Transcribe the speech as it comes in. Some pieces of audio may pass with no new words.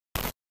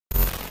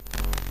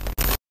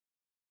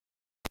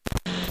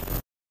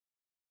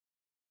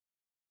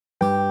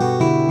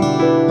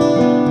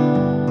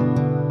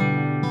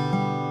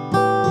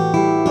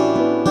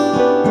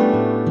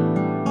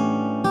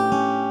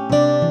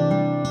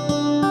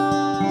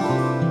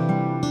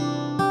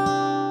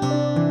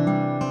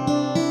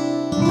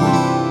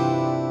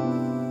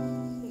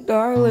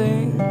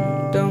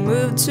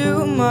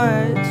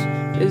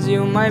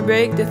might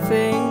break the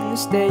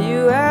things that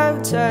you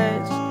have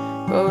touched,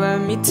 but let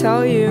me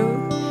tell you,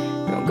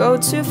 don't go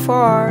too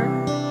far,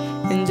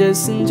 and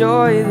just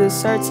enjoy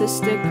this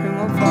artistic whim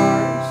of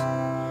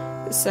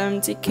ours. This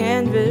empty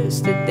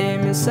canvas that they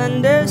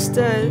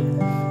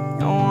misunderstood.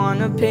 I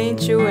wanna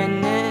paint you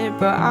in it,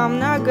 but I'm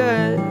not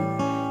good,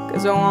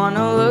 'cause I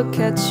wanna look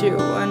at you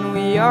when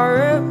we are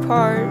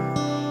apart.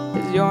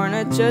 'Cause you're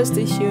not just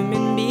a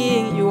human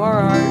being, you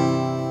are art.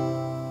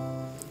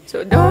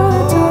 So don't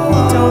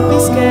be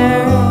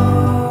scared,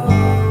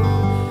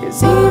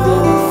 'cause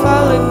even if I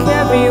look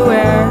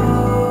everywhere,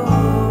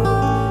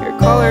 your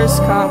colors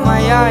caught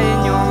my eye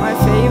and you're my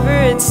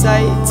favorite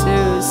sight to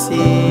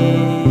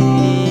see.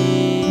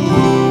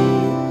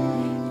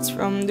 It's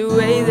from the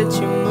way that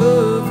you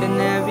move and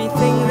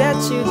everything that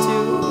you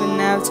do,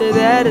 and after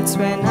that it's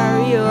when I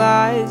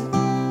realize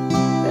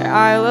that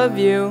I love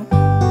you.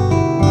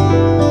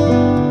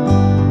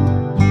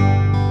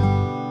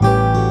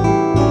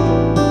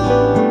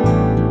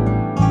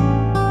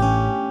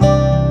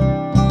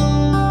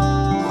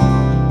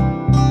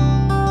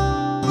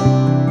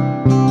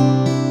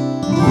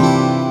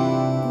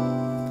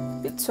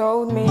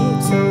 Told me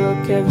to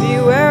look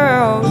everywhere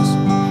else,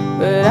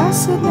 but I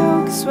said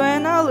no, 'cause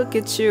when I look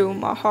at you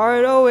my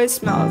heart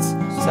always melts.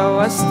 So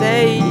I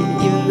stayed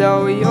even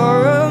though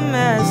you're a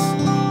mess,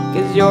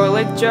 'cause you're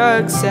like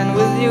drugs and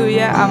with you,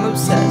 yeah, I'm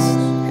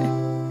obsessed.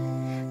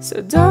 So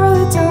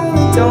darling,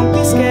 don't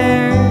be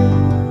scared,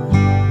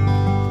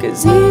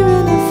 'cause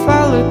even if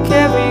I look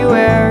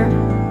everywhere,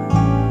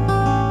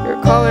 your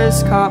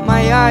colors caught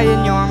my eye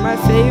and you're my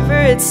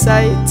favorite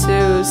sight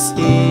to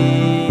see.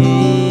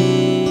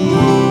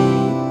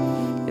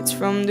 It's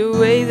from the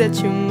way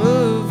that you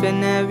move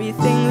and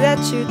everything that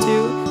you do,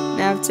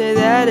 and after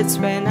that it's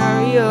when I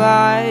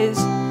realize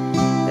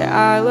that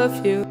I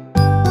love you.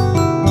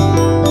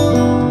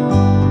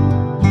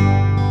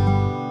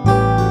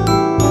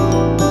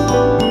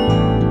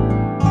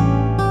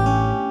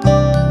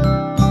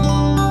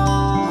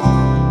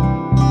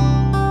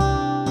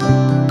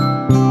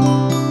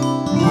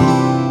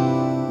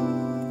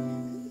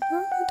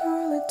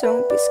 Darling,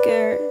 don't be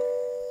scared,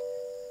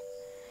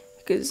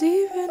 'cause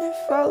even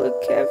if I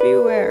look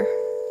everywhere,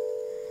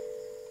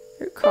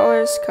 your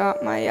colors caught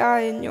my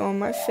eye and you're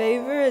my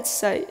favorite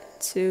sight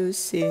to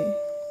see.